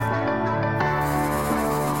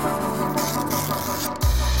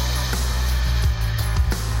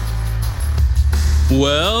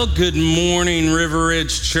Well, good morning, River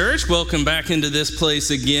Ridge Church. Welcome back into this place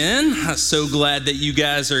again. I'm so glad that you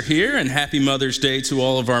guys are here, and happy Mother's Day to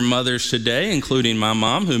all of our mothers today, including my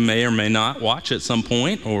mom, who may or may not watch at some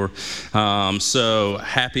point. So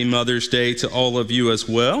happy Mother's Day to all of you as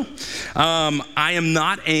well. I am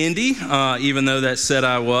not Andy, even though that said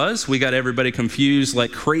I was. We got everybody confused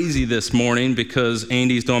like crazy this morning because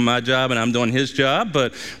Andy's doing my job and I'm doing his job,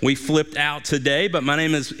 but we flipped out today. But my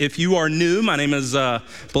name is, if you are new, my name is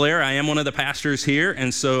Blair. I am one of the pastors here,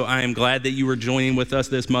 and so I am glad that you were joining with us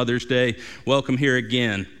this Mother's Day. Welcome here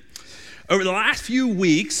again. Over the last few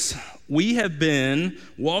weeks, we have been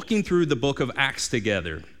walking through the book of Acts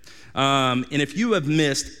together. And if you have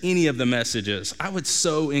missed any of the messages, I would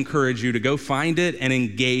so encourage you to go find it and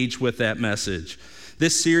engage with that message.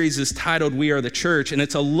 This series is titled We Are the Church, and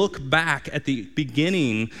it's a look back at the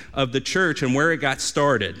beginning of the church and where it got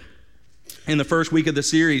started. In the first week of the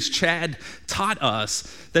series, Chad taught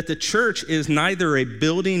us that the church is neither a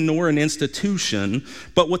building nor an institution,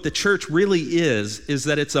 but what the church really is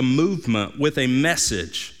that it's a movement with a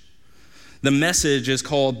message. The message is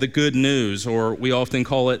called the good news, or we often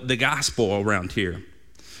call it the gospel around here.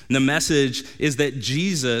 And the message is that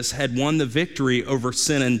Jesus had won the victory over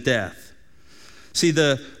sin and death. See,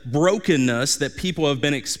 the brokenness that people have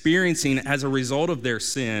been experiencing as a result of their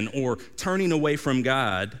sin or turning away from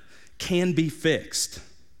God can be fixed.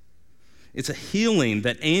 It's a healing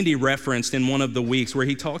that Andy referenced in one of the weeks where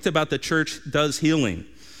he talked about the church does healing.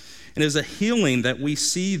 And it's a healing that we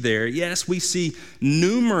see there. Yes, we see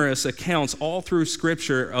numerous accounts all through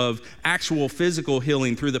Scripture of actual physical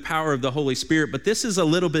healing through the power of the Holy Spirit, but this is a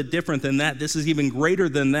little bit different than that. This is even greater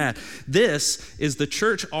than that. This is the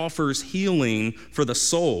church offers healing for the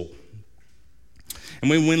soul. And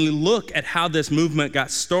when we look at how this movement got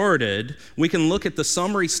started, we can look at the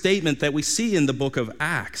summary statement that we see in the book of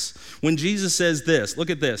Acts. When Jesus says this, look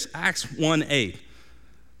at this, Acts 1:8.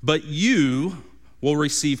 But you will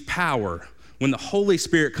receive power when the Holy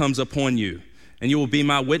Spirit comes upon you, and you will be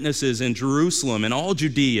my witnesses in Jerusalem and all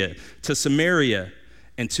Judea, to Samaria,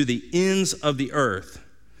 and to the ends of the earth.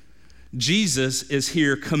 Jesus is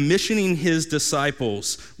here commissioning his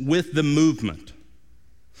disciples with the movement.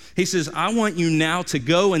 He says, I want you now to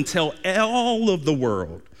go and tell all of the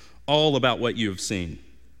world all about what you have seen.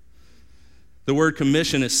 The word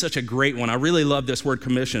commission is such a great one. I really love this word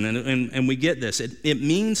commission, and we get this. It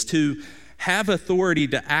means to have authority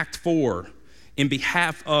to act for, in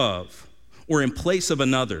behalf of, or in place of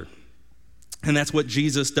another. And that's what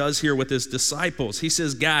Jesus does here with his disciples. He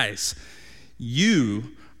says, guys,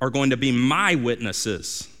 you are going to be my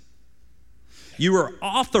witnesses. You are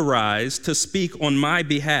authorized to speak on my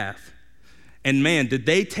behalf. And man, did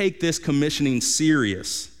they take this commissioning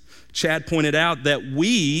serious. Chad pointed out that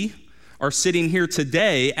we are sitting here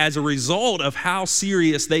today as a result of how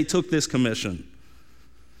serious they took this commission.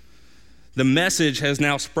 The message has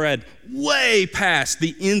now spread way past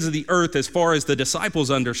the ends of the earth as far as the disciples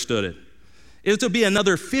understood it. It'll be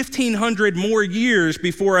another 1,500 more years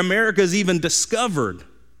before America's even discovered.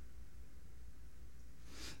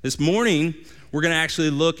 This morning, we're going to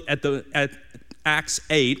actually look at Acts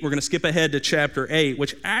 8. We're going to skip ahead to chapter 8,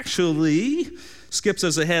 which actually skips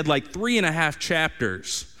us ahead like 3.5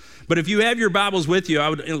 chapters. But if you have your Bibles with you, I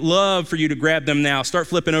would love for you to grab them now. Start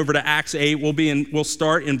flipping over to Acts 8. We'll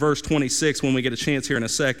start in verse 26 when we get a chance here in a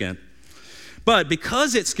second. But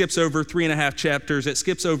because it skips over 3.5 chapters, it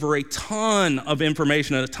skips over a ton of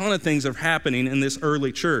information and a ton of things are happening in this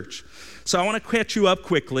early church. So I want to catch you up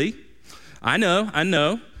quickly. I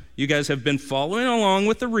know. You guys have been following along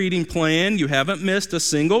with the reading plan. You haven't missed a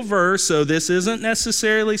single verse, so this isn't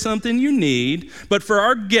necessarily something you need. But for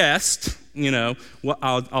our guest,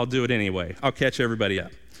 I'll do it anyway. I'll catch everybody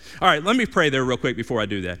up. All right, let me pray there real quick before I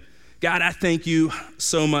do that. God, I thank you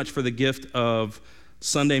so much for the gift of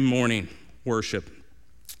Sunday morning worship.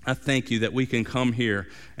 I thank you that we can come here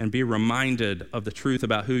and be reminded of the truth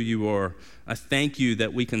about who you are. I thank you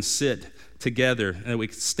that we can sit together, that we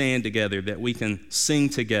can stand together, that we can sing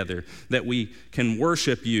together, that we can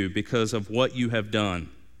worship you because of what you have done.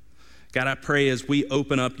 God, I pray as we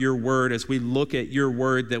open up your word, as we look at your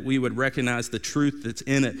word, that we would recognize the truth that's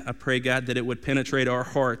in it. I pray, God, that it would penetrate our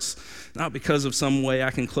hearts, not because of some way I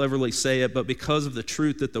can cleverly say it, but because of the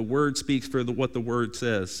truth that the word speaks for what the word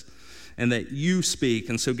says, and that you speak.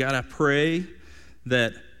 And so, God, I pray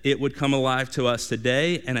that it would come alive to us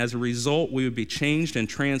today, and as a result, we would be changed and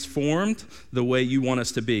transformed the way you want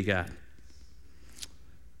us to be, God.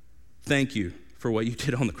 Thank you for what you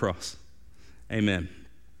did on the cross. Amen.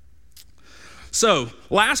 So,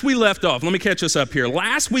 last we left off, let me catch us up here.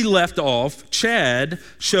 Last we left off, Chad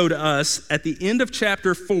showed us at the end of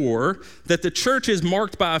chapter 4 that the church is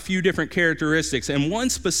marked by a few different characteristics, and one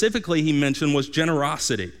specifically he mentioned was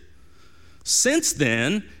generosity. Since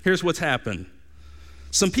then, here's what's happened.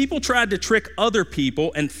 Some people tried to trick other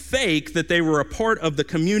people and fake that they were a part of the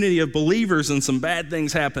community of believers, and some bad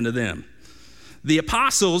things happened to them. The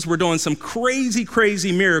apostles were doing some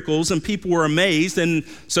crazy miracles, and people were amazed, and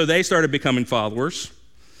so they started becoming followers.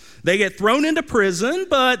 They get thrown into prison,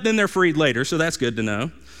 but then they're freed later, so that's good to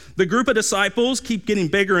know. The group of disciples keep getting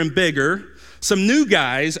bigger and bigger. Some new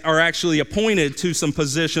guys are actually appointed to some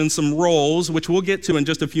positions, some roles, which we'll get to in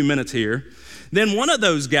just a few minutes here. Then one of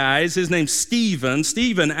those guys, his name's Stephen.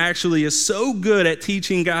 Stephen actually is so good at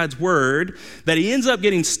teaching God's word that he ends up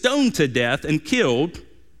getting stoned to death and killed.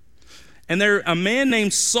 And there, a man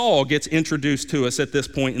named Saul gets introduced to us at this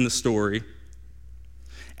point in the story.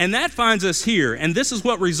 And that finds us here. And this is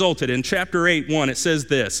what resulted in chapter 8:1. It says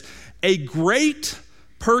this: a great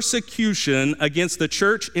persecution against the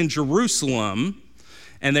church in Jerusalem,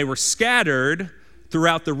 and they were scattered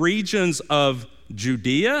throughout the regions of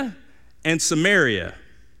Judea and Samaria.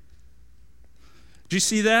 Do you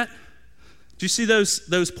see that? Do you see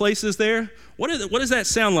those places there? What does that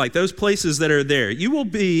sound like, those places that are there? You will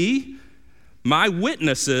be my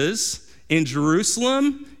witnesses in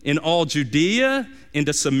Jerusalem, in all Judea,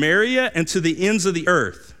 into Samaria, and to the ends of the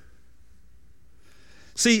earth.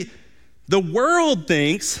 See, the world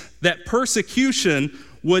thinks that persecution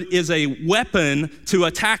is a weapon to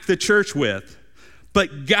attack the church with,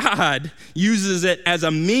 but God uses it as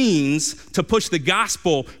a means to push the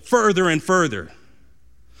gospel further and further.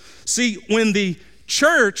 See, when the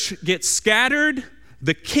church gets scattered,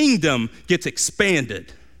 the kingdom gets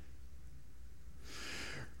expanded.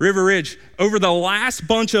 River Ridge, over the last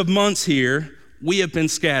bunch of months here, we have been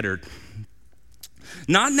scattered.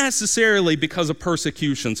 Not necessarily because of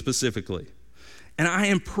persecution specifically. And I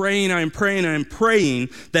am praying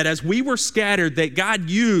that as we were scattered, that God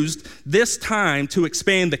used this time to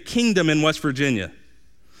expand the kingdom in West Virginia.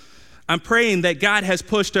 I'm praying that God has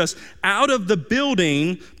pushed us out of the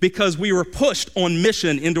building because we were pushed on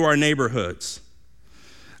mission into our neighborhoods.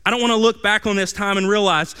 I don't want to look back on this time and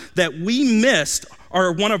realize that we missed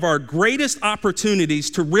one of our greatest opportunities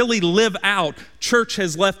to really live out church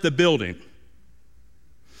has left the building.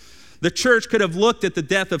 The church could have looked at the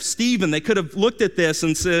death of Stephen. They could have looked at this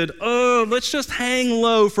and said, oh, let's just hang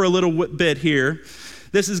low for a little bit here.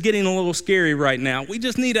 This is getting a little scary right now. We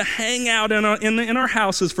just need to hang out in our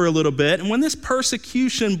houses for a little bit. And when this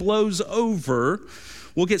persecution blows over,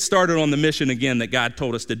 we'll get started on the mission again that God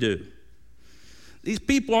told us to do. These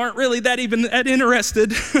people aren't really that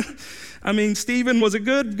interested. I mean, Stephen was a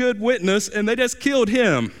good witness, and they just killed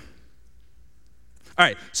him. All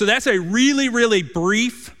right, so that's a really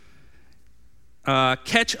brief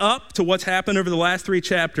catch up to what's happened over the last 3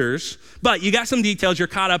 chapters. But you got some details. You're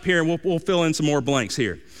caught up here, and we'll fill in some more blanks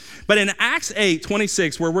here. But in Acts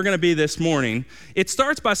 8:26, where we're going to be this morning, it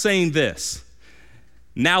starts by saying this: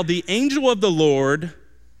 now the angel of the Lord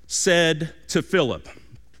said to Philip.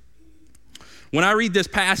 When I read this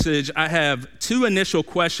passage, I have 2 initial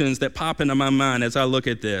questions that pop into my mind as I look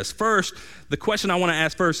at this. First, the question I want to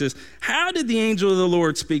ask first is, how did the angel of the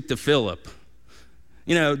Lord speak to Philip?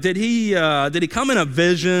 You know, did he come in a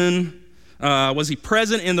vision? Was he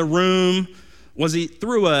present in the room? Was he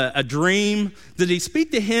through a dream? Did he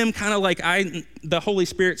speak to him kind of like the Holy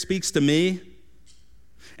Spirit speaks to me?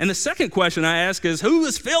 And the second question I ask is, who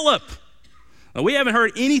is Philip? Well, we haven't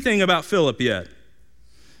heard anything about Philip yet.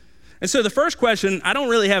 And so the first question, I don't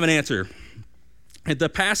really have an answer. The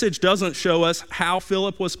passage doesn't show us how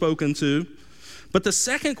Philip was spoken to. But the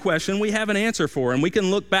second question we have an answer for, and we can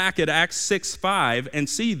look back at Acts 6:5 and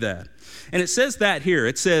see that. And it says that here.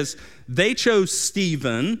 It says, they chose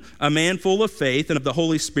Stephen, a man full of faith and of the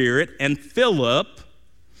Holy Spirit, and Philip,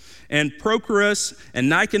 and Prochorus, and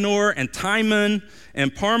Nicanor, and Timon,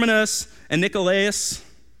 and Parmenas, and Nicolaus,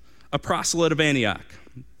 a proselyte of Antioch.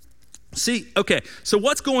 See, okay, so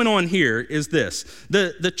what's going on here is this.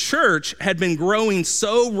 The church had been growing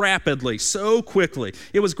so rapidly, so quickly.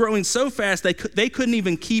 It was growing so fast they couldn't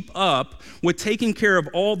even keep up with taking care of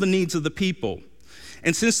all the needs of the people.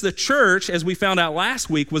 And since the church, as we found out last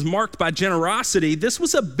week, was marked by generosity, this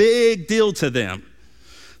was a big deal to them.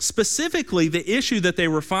 Specifically, the issue that they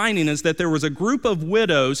were finding is that there was a group of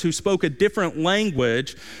widows who spoke a different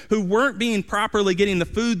language who weren't being properly getting the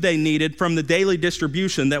food they needed from the daily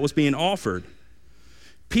distribution that was being offered.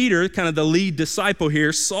 Peter, kind of the lead disciple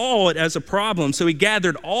here, saw it as a problem, so he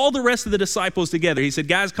gathered all the rest of the disciples together. He said,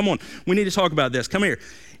 guys, come on, we need to talk about this. Come here.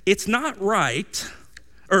 It's not right,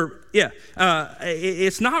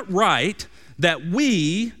 It's not right that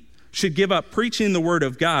we should give up preaching the word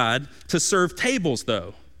of God to serve tables,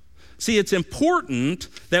 though. See, it's important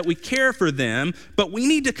that we care for them, but we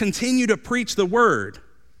need to continue to preach the word.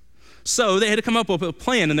 So they had to come up with a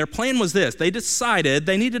plan, and their plan was this. They decided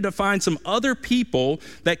they needed to find some other people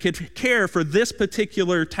that could care for this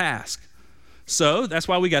particular task. So that's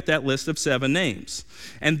why we got that list of 7 names.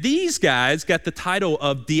 And these guys got the title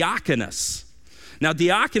of diakonos. Now,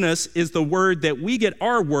 diakonos is the word that we get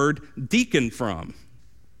our word deacon from.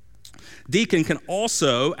 Deacon can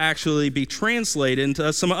also actually be translated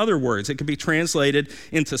into some other words. It can be translated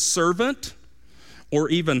into servant or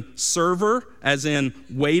even server, as in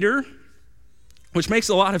waiter, which makes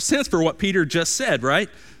a lot of sense for what Peter just said, right?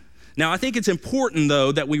 Now, I think it's important,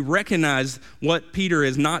 though, that we recognize what Peter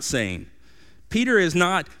is not saying. Peter is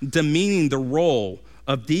not demeaning the role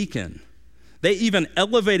of deacon. They even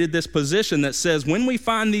elevated this position that says when we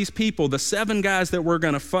find these people, the 7 guys that we're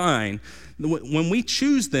going to find, when we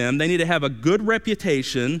choose them, they need to have a good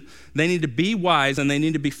reputation, they need to be wise, and they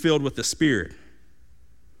need to be filled with the Spirit.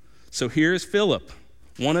 So here's Philip,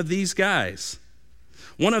 one of these guys,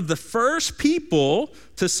 one of the first people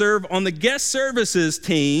to serve on the guest services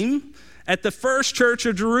team at the First Church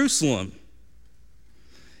of Jerusalem.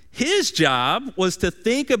 His job was to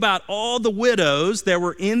think about all the widows that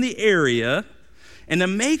were in the area and to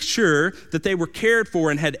make sure that they were cared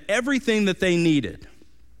for and had everything that they needed.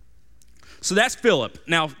 So that's Philip.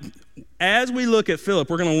 Now, as we look at Philip,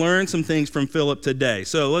 we're going to learn some things from Philip today.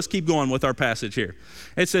 So let's keep going with our passage here.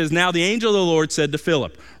 It says, "Now the angel of the Lord said to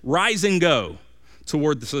Philip, 'Rise and go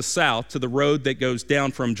toward the south to the road that goes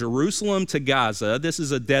down from Jerusalem to Gaza.' This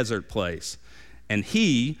is a desert place. And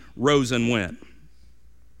he rose and went."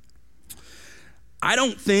 I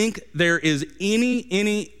don't think there is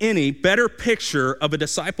any better picture of a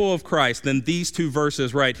disciple of Christ than these 2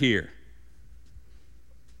 verses right here.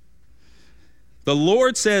 The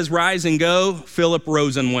Lord says, "Rise and go." Philip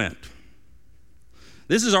rose and went.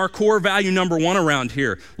 This is our core value number 1 around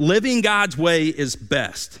here. Living God's way is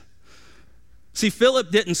best. See,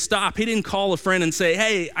 Philip didn't stop. He didn't call a friend and say,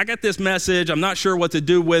 "Hey, I got this message. I'm not sure what to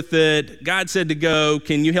do with it. God said to go.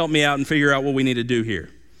 Can you help me out and figure out what we need to do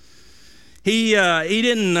here?" He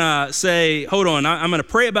didn't say, "Hold on, I'm going to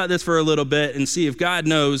pray about this for a little bit and see if God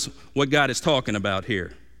knows what God is talking about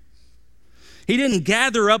here." He didn't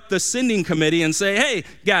gather up the sending committee and say, "Hey,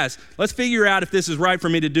 guys, let's figure out if this is right for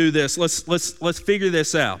me to do this. Let's figure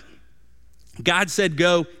this out." God said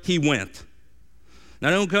go, he went. Now,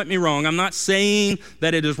 don't cut me wrong. I'm not saying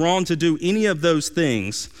that it is wrong to do any of those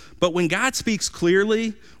things, but when God speaks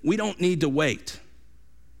clearly, we don't need to wait.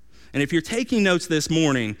 And if you're taking notes this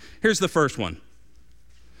morning, here's the first one.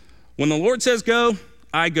 When the Lord says go,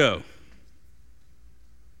 I go.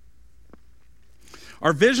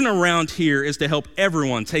 Our vision around here is to help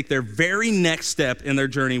everyone take their very next step in their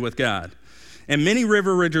journey with God. And many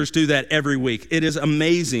River Ridgers do that every week. It is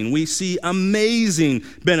amazing. We see amazing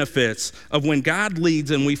benefits of when God leads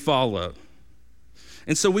and we follow.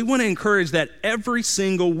 And so we want to encourage that every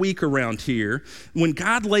single week around here, when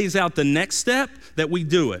God lays out the next step, that we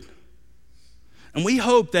do it. And we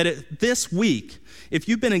hope that this week, if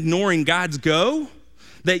you've been ignoring God's go,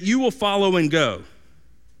 that you will follow and go.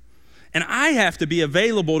 And I have to be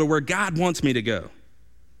available to where God wants me to go.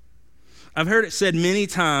 I've heard it said many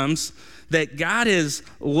times that God is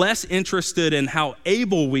less interested in how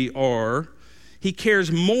able we are. He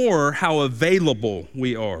cares more how available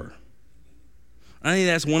we are. I think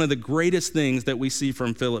that's one of the greatest things that we see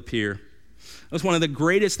from Philip here. That's one of the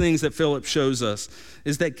greatest things that Philip shows us,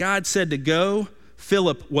 is that God said to go,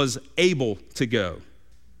 Philip was able to go.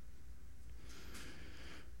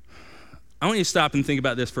 I want you to stop and think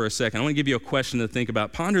about this for a second. I want to give you a question to think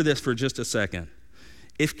about. Ponder this for just a second.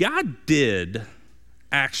 If God did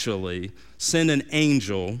actually send an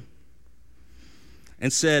angel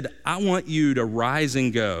and said, I want you to rise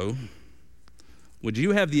and go, would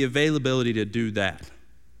you have the availability to do that?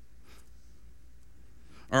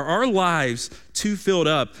 Are our lives too filled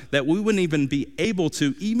up that we wouldn't even be able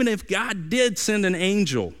to, even if God did send an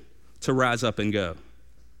angel to rise up and go?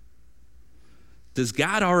 Does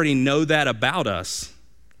God already know that about us?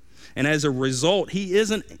 And as a result, he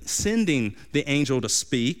isn't sending the angel to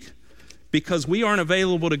speak because we aren't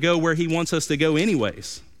available to go where he wants us to go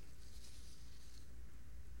anyways.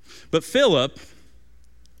 But Philip,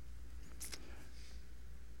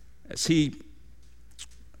 as he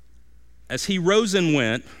rose and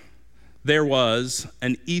went, there was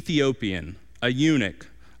an Ethiopian, a eunuch,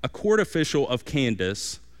 a court official of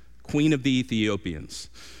Candace, queen of the Ethiopians,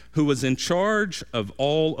 who was in charge of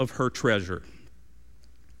all of her treasure.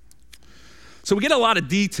 So we get a lot of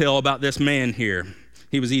detail about this man here.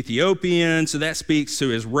 He was Ethiopian, so that speaks to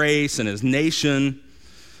his race and his nation.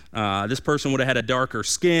 This person would have had a darker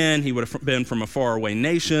skin. He would have been from a faraway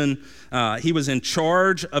nation. He was in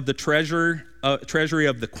charge of the treasury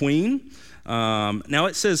of the queen. Now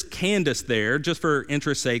it says Candace there, just for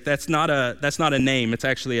interest's sake. That's not a name. It's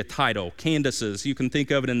actually a title. Candaces. You can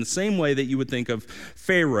think of it in the same way that you would think of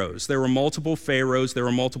pharaohs. There were multiple pharaohs. There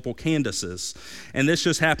were multiple Candaces, and this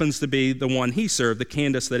just happens to be the one he served, the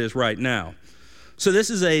Candace that is right now. So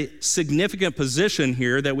this is a significant position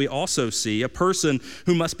here that we also see, a person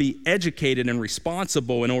who must be educated and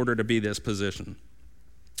responsible in order to be this position.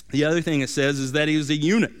 The other thing it says is that he was a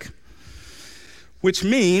eunuch, which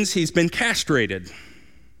means he's been castrated.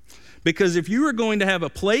 Because if you were going to have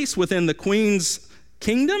a place within the queen's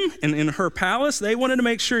kingdom and in her palace, they wanted to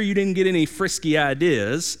make sure you didn't get any frisky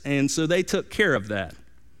ideas, and so they took care of that.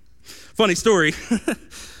 Funny story.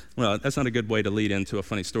 Well, that's not a good way to lead into a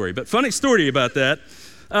funny story, but funny story about that.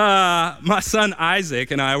 My son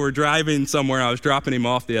Isaac and I were driving somewhere. I was dropping him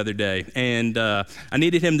off the other day, and I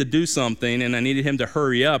needed him to do something, and I needed him to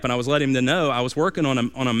hurry up, and I was letting him know I was working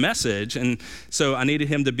on a message, and so I needed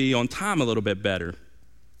him to be on time a little bit better.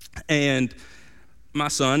 And my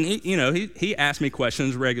son, he asked me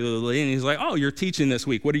questions regularly, and he's like, "Oh, you're teaching this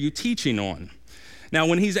week. What are you teaching on?" Now,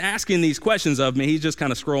 when he's asking these questions of me, he's just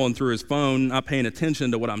kind of scrolling through his phone, not paying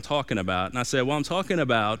attention to what I'm talking about. And I said, well, I'm talking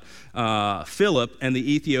about Philip and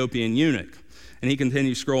the Ethiopian eunuch. And he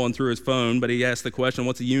continues scrolling through his phone, but he asked the question,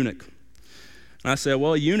 what's a eunuch? And I said,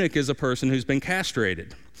 well, a eunuch is a person who's been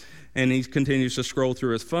castrated. And he continues to scroll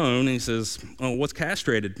through his phone, and he says, oh, what's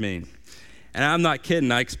castrated mean? And I'm not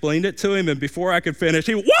kidding. I explained it to him, and before I could finish,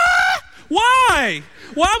 he went, what? Why?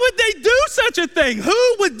 Why would they do such a thing?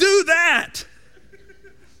 Who would do that?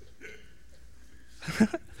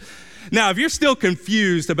 Now, if you're still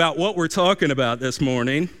confused about what we're talking about this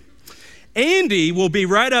morning, Andy will be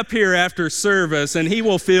right up here after service, and he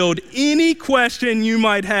will field any question you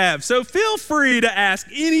might have. So feel free to ask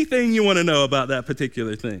anything you want to know about that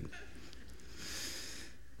particular thing.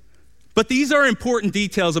 But these are important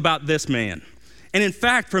details about this man. And in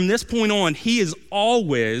fact, from this point on, he is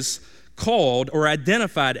always called or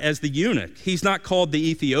identified as the eunuch. He's not called the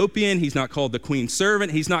Ethiopian. He's not called the queen's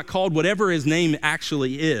servant. He's not called whatever his name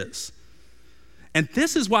actually is. And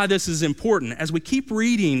this is why this is important. As we keep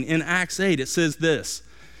reading in Acts 8, it says this.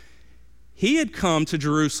 He had come to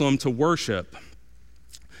Jerusalem to worship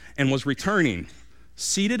and was returning,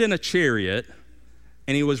 seated in a chariot,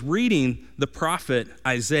 and he was reading the prophet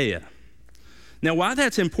Isaiah. Now, why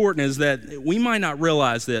that's important is that we might not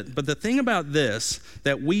realize that, but the thing about this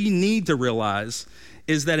that we need to realize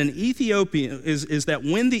is that is that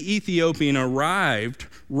when the Ethiopian arrived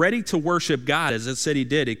ready to worship God, as it said he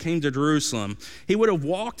did, he came to Jerusalem, he would have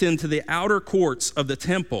walked into the outer courts of the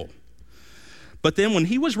temple. But then when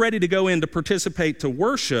he was ready to go in to participate to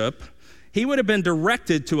worship, he would have been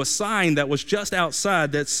directed to a sign that was just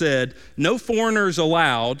outside that said, no foreigners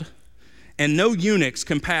allowed and no eunuchs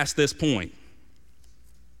can pass this point.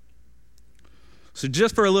 So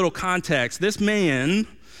just for a little context, this man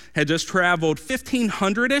had just traveled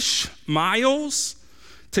 1,500-ish miles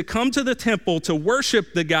to come to the temple to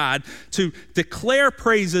worship the God, to declare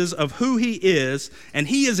praises of who he is, and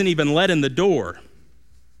he isn't even let in the door.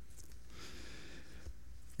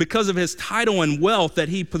 Because of his title and wealth that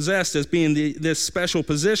he possessed as being this special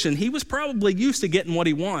position, he was probably used to getting what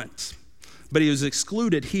he wants, but he was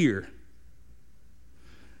excluded here.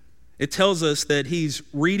 It tells us that he's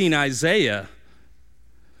reading Isaiah,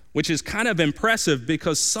 which is kind of impressive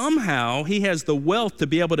because somehow he has the wealth to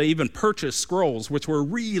be able to even purchase scrolls, which were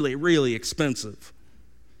really, really expensive.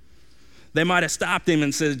 They might have stopped him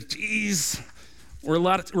and said, geez,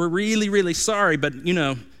 we're really, really sorry, but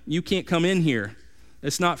you can't come in here.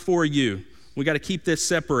 It's not for you. We got to keep this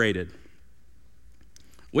separated.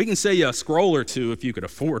 We can sell you a scroll or two if you could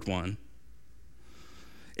afford one.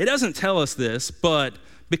 It doesn't tell us this, but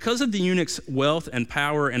because of the eunuch's wealth and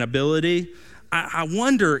power and ability, I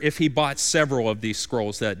wonder if he bought several of these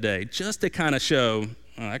scrolls that day, just to kind of show,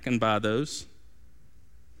 I can buy those.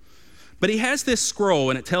 But he has this scroll,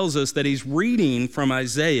 and it tells us that he's reading from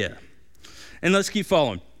Isaiah. And let's keep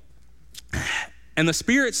following. And the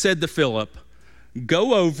Spirit said to Philip,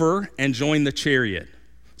 go over and join the chariot.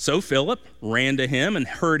 So Philip ran to him and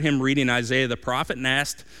heard him reading Isaiah the prophet and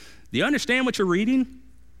asked, do you understand what you're reading?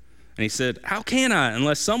 And he said, how can I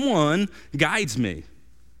unless someone guides me?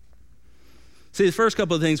 See, the first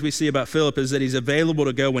couple of things we see about Philip is that he's available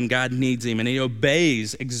to go when God needs him, and he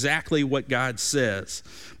obeys exactly what God says.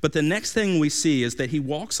 But the next thing we see is that he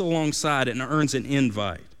walks alongside and earns an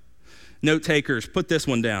invite. Note takers, put this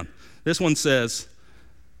one down. This one says,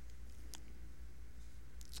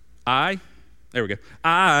 I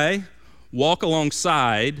walk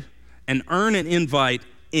alongside and earn an invite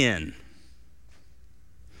in.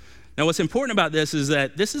 Now, what's important about this is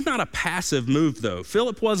that this is not a passive move, though.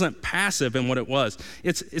 Philip wasn't passive in what it was.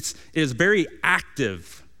 It is very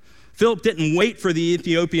active. Philip didn't wait for the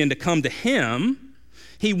Ethiopian to come to him.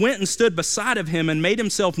 He went and stood beside of him and made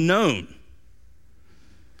himself known.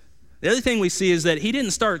 The other thing we see is that he didn't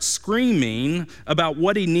start screaming about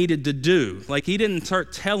what he needed to do. Like, he didn't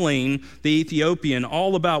start telling the Ethiopian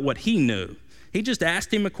all about what he knew. He just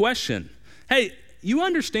asked him a question. Hey, you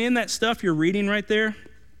understand that stuff you're reading right there?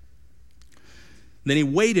 Then he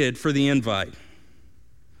waited for the invite.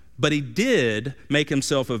 But he did make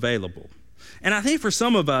himself available. And I think for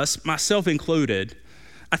some of us, myself included,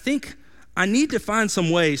 I think I need to find some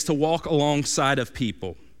ways to walk alongside of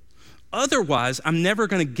people. Otherwise, I'm never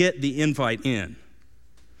going to get the invite in.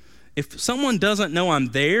 If someone doesn't know I'm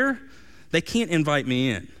there, they can't invite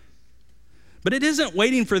me in. But it isn't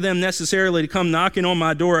waiting for them necessarily to come knocking on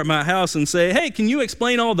my door at my house and say, hey, can you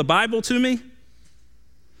explain all the Bible to me?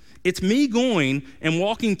 It's me going and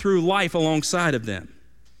walking through life alongside of them.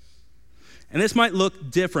 And this might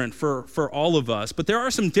look different for all of us, but there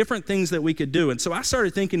are some different things that we could do. And so I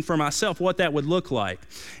started thinking for myself what that would look like.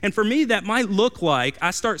 And for me, that might look like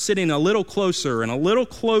I start sitting a little closer and a little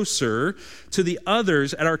closer to the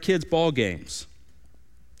others at our kids' ball games.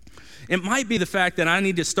 It might be the fact that I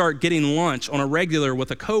need to start getting lunch on a regular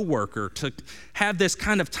with a coworker to have this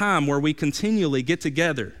kind of time where we continually get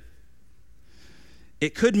together.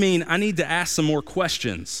 It could mean I need to ask some more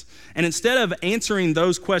questions. And instead of answering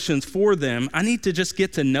those questions for them, I need to just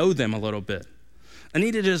get to know them a little bit. I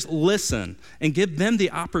need to just listen and give them the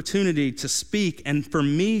opportunity to speak and for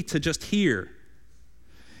me to just hear.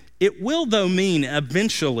 It will, though, mean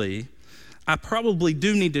eventually I probably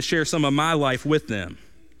do need to share some of my life with them.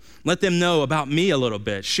 Let them know about me a little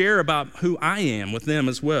bit. Share about who I am with them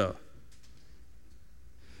as well.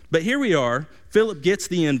 But here we are. Philip gets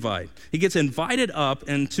the invite. He gets invited up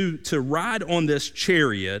and to ride on this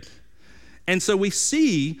chariot. And so we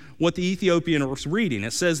see what the Ethiopian was reading.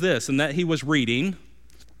 It says this, and that he was reading,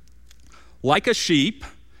 like a sheep,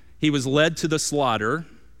 he was led to the slaughter,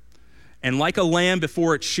 and like a lamb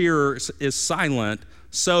before its shearer is silent,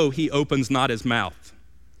 so he opens not his mouth.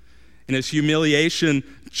 In his humiliation,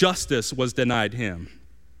 justice was denied him.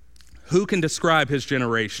 Who can describe his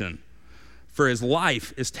generation? For his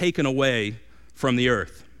life is taken away from the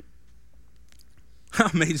earth. How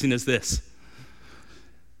amazing is this?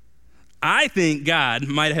 I think God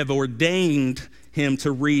might have ordained him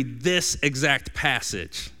to read this exact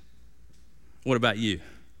passage. What about you?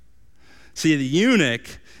 See, the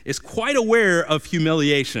eunuch is quite aware of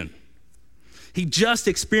humiliation. He just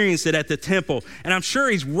experienced it at the temple, and I'm sure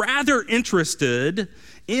he's rather interested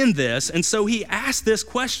in this, and so he asked this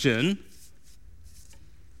question,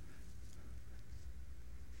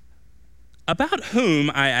 about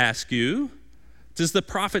whom, I ask you, does the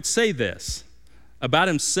prophet say this? About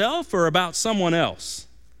himself or about someone else?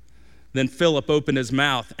 Then Philip opened his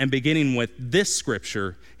mouth, and beginning with this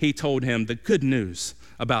scripture, he told him the good news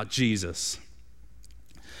about Jesus.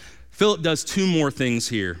 Philip does two more things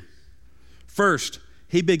here. First,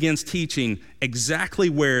 he begins teaching exactly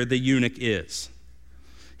where the eunuch is.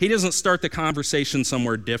 He doesn't start the conversation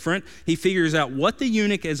somewhere different. He figures out what the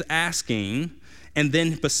eunuch is asking and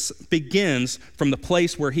then begins from the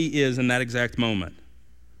place where he is in that exact moment.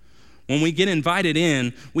 When we get invited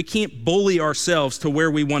in, we can't bully ourselves to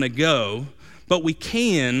where we want to go, but we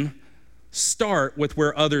can start with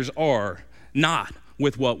where others are, not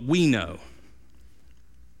with what we know.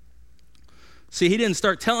 See, he didn't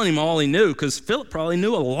start telling him all he knew because Philip probably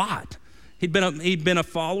knew a lot. He'd been a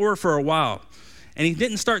follower for a while. And he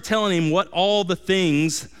didn't start telling him what all the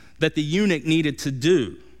things that the eunuch needed to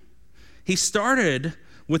do. He started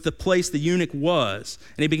with the place the eunuch was,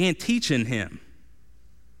 and he began teaching him.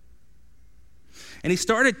 And he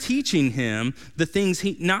started teaching him the things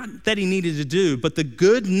not that he needed to do, but the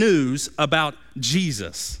good news about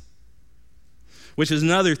Jesus. Which is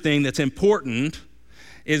another thing that's important,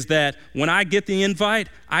 is that when I get the invite,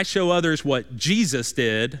 I show others what Jesus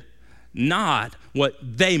did, not what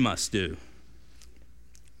they must do.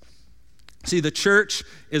 See, the church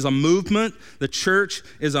is a movement. The church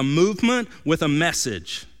is a movement with a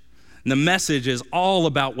message. And the message is all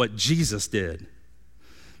about what Jesus did.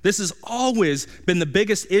 This has always been the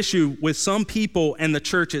biggest issue with some people and the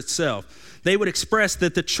church itself. They would express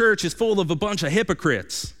that the church is full of a bunch of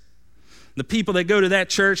hypocrites. The people that go to that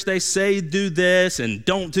church, they say do this and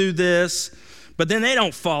don't do this, but then they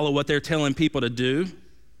don't follow what they're telling people to do.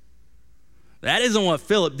 That isn't what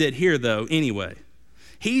Philip did here, though, anyway.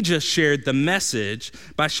 He just shared the message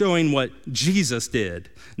by showing what Jesus did,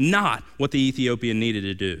 not what the Ethiopian needed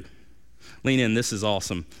to do. Lean in, this is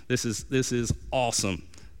awesome. This is awesome.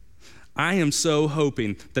 I am so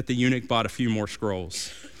hoping that the eunuch bought a few more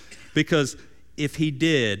scrolls, because if he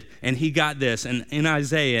did, and he got this, and in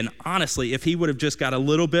Isaiah, and honestly, if he would have just got a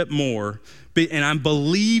little bit more, and I'm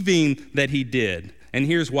believing that he did, and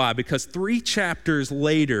here's why, because 3 chapters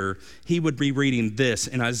later, he would be reading this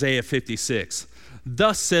in Isaiah 56.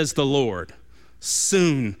 Thus says the Lord,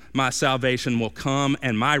 soon my salvation will come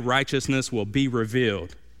and my righteousness will be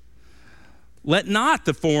revealed. Let not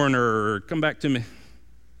the foreigner, come back to me.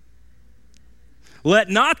 Let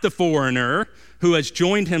not the foreigner who has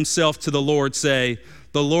joined himself to the Lord say,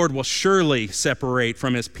 the Lord will surely separate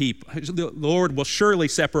from his people. The Lord will surely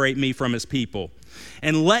separate me from his people.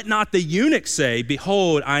 And let not the eunuch say,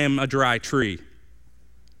 behold, I am a dry tree.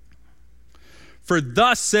 For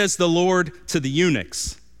thus says the Lord to the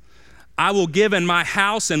eunuchs, I will give in my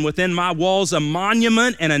house and within my walls a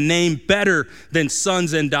monument and a name better than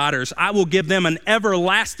sons and daughters. I will give them an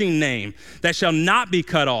everlasting name that shall not be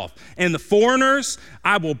cut off. And the foreigners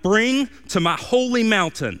I will bring to my holy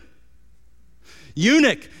mountain.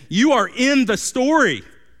 Eunuch, you are in the story.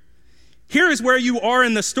 Here is where you are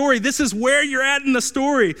in the story. This is where you're at in the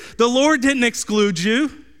story. The Lord didn't exclude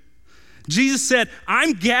you. Jesus said,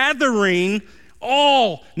 I'm gathering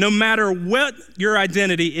all, no matter what your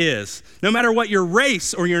identity is, no matter what your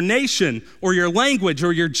race or your nation or your language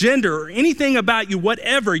or your gender or anything about you,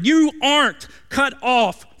 whatever, you aren't cut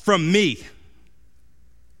off from me.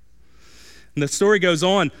 And the story goes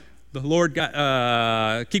on. The Lord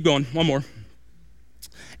keep going, one more.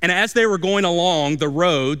 And as they were going along the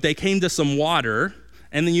road, they came to some water,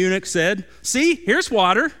 and the eunuch said, see, here's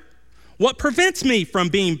water. What prevents me from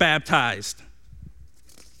being baptized?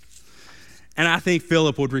 And I think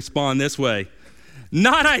Philip would respond this way,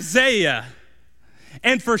 not Isaiah,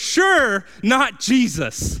 and for sure not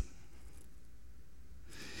Jesus.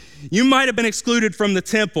 You might have been excluded from the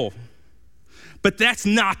temple, but that's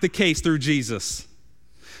not the case through Jesus.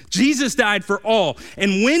 Jesus died for all,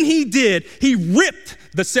 and when he did, he ripped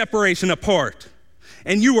the separation apart,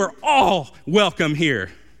 and you are all welcome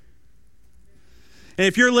here. And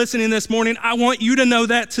if you're listening this morning, I want you to know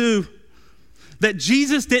that too. That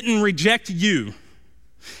Jesus didn't reject you.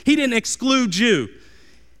 He didn't exclude you.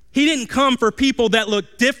 He didn't come for people that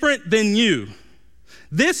look different than you.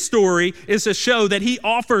 This story is to show that he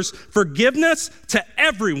offers forgiveness to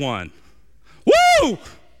everyone. Woo!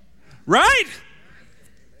 Right?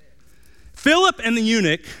 Philip and the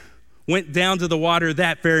eunuch went down to the water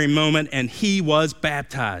that very moment, and he was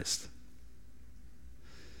baptized.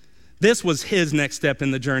 This was his next step in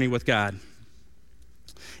the journey with God.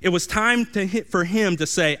 It was time for him to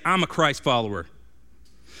say, I'm a Christ follower.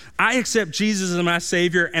 I accept Jesus as my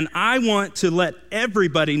Savior, and I want to let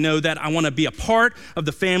everybody know that I want to be a part of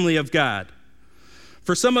the family of God.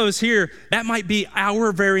 For some of us here, that might be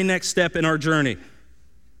our very next step in our journey.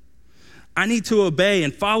 I need to obey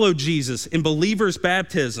and follow Jesus in believer's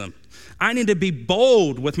baptism. I need to be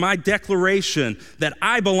bold with my declaration that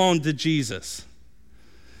I belong to Jesus.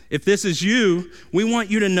 If this is you, we want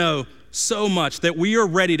you to know so much that we are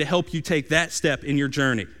ready to help you take that step in your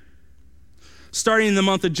journey. Starting in the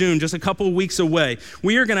month of June, just a couple of weeks away,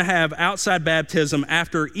 we are going to have outside baptism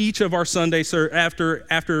after each of our Sunday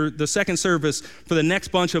after the second service for the next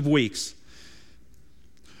bunch of weeks.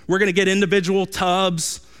 We're going to get individual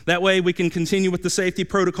tubs. That way we can continue with the safety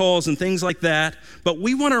protocols and things like that. But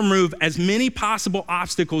we want to remove as many possible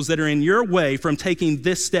obstacles that are in your way from taking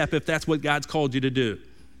this step if that's what God's called you to do.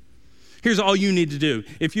 Here's all you need to do.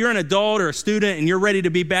 If you're an adult or a student and you're ready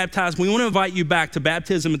to be baptized, we want to invite you back to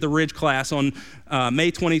baptism at the Ridge class on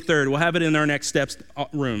May 23rd. We'll have it in our next steps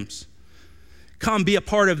rooms. Come be a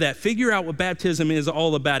part of that. Figure out what baptism is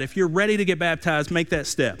all about. If you're ready to get baptized, make that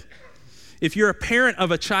step. If you're a parent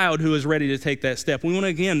of a child who is ready to take that step, we want to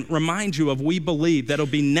again remind you of We Believe. That'll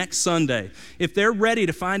be next Sunday. If they're ready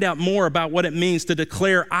to find out more about what it means to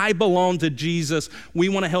declare, I belong to Jesus, we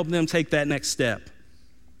want to help them take that next step.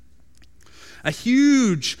 A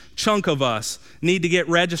huge chunk of us need to get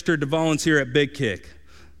registered to volunteer at Big Kick.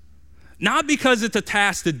 Not because it's a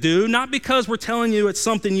task to do, not because we're telling you it's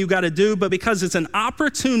something you got to do, but because it's an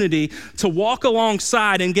opportunity to walk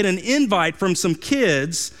alongside and get an invite from some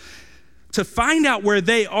kids to find out where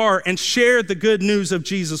they are and share the good news of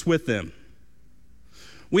Jesus with them.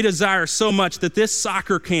 We desire so much that this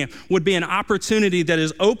soccer camp would be an opportunity that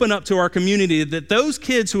is open up to our community, that those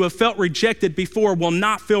kids who have felt rejected before will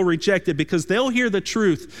not feel rejected because they'll hear the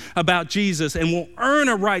truth about Jesus and will earn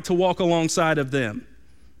a right to walk alongside of them.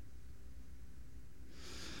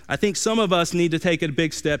 I think some of us need to take a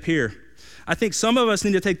big step here. I think some of us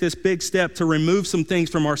need to take this big step to remove some things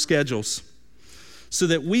from our schedules so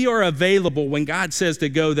that we are available when God says to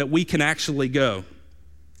go, that we can actually go.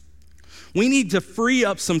 We need to free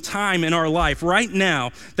up some time in our life right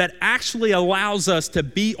now that actually allows us to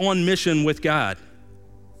be on mission with God.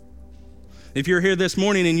 If you're here this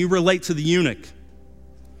morning and you relate to the eunuch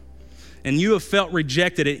and you have felt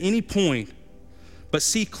rejected at any point, but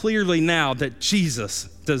see clearly now that Jesus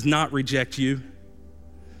does not reject you,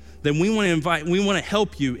 then we want to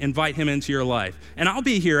help you invite him into your life. And I'll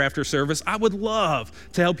be here after service. I would love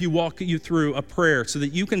to help you walk you through a prayer so that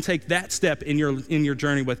you can take that step in your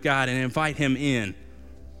journey with God and invite him in.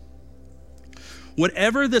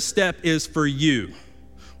 Whatever the step is for you,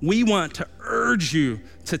 we want to urge you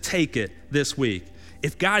to take it this week.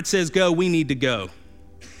 If God says go, we need to go.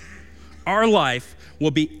 Our life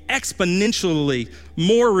will be exponentially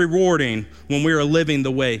more rewarding when we are living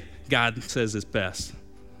the way God says is best.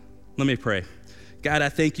 Let me pray. God, I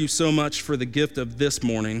thank you so much for the gift of this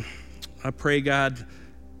morning. I pray, God,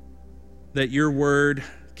 that your word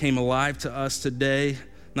came alive to us today,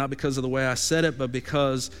 not because of the way I said it, but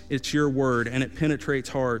because it's your word and it penetrates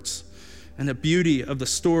hearts. And the beauty of the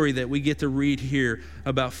story that we get to read here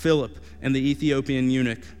about Philip and the Ethiopian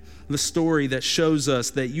eunuch, the story that shows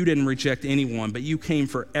us that you didn't reject anyone, but you came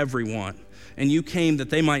for everyone. And you came that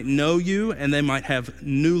they might know you and they might have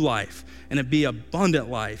new life and it be abundant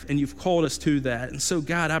life. And you've called us to that. And so,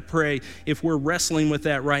 God, I pray if we're wrestling with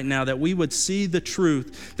that right now, that we would see the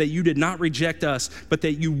truth that you did not reject us, but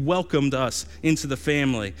that you welcomed us into the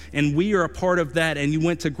family. And we are a part of that, and you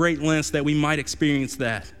went to great lengths that we might experience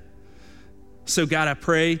that. So, God, I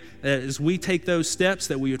pray that as we take those steps,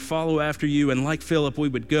 that we would follow after you. And like Philip, we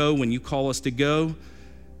would go when you call us to go.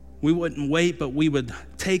 We wouldn't wait, but we would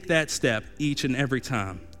take that step each and every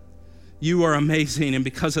time. You are amazing, and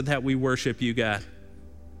because of that, we worship you, God.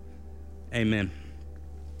 Amen.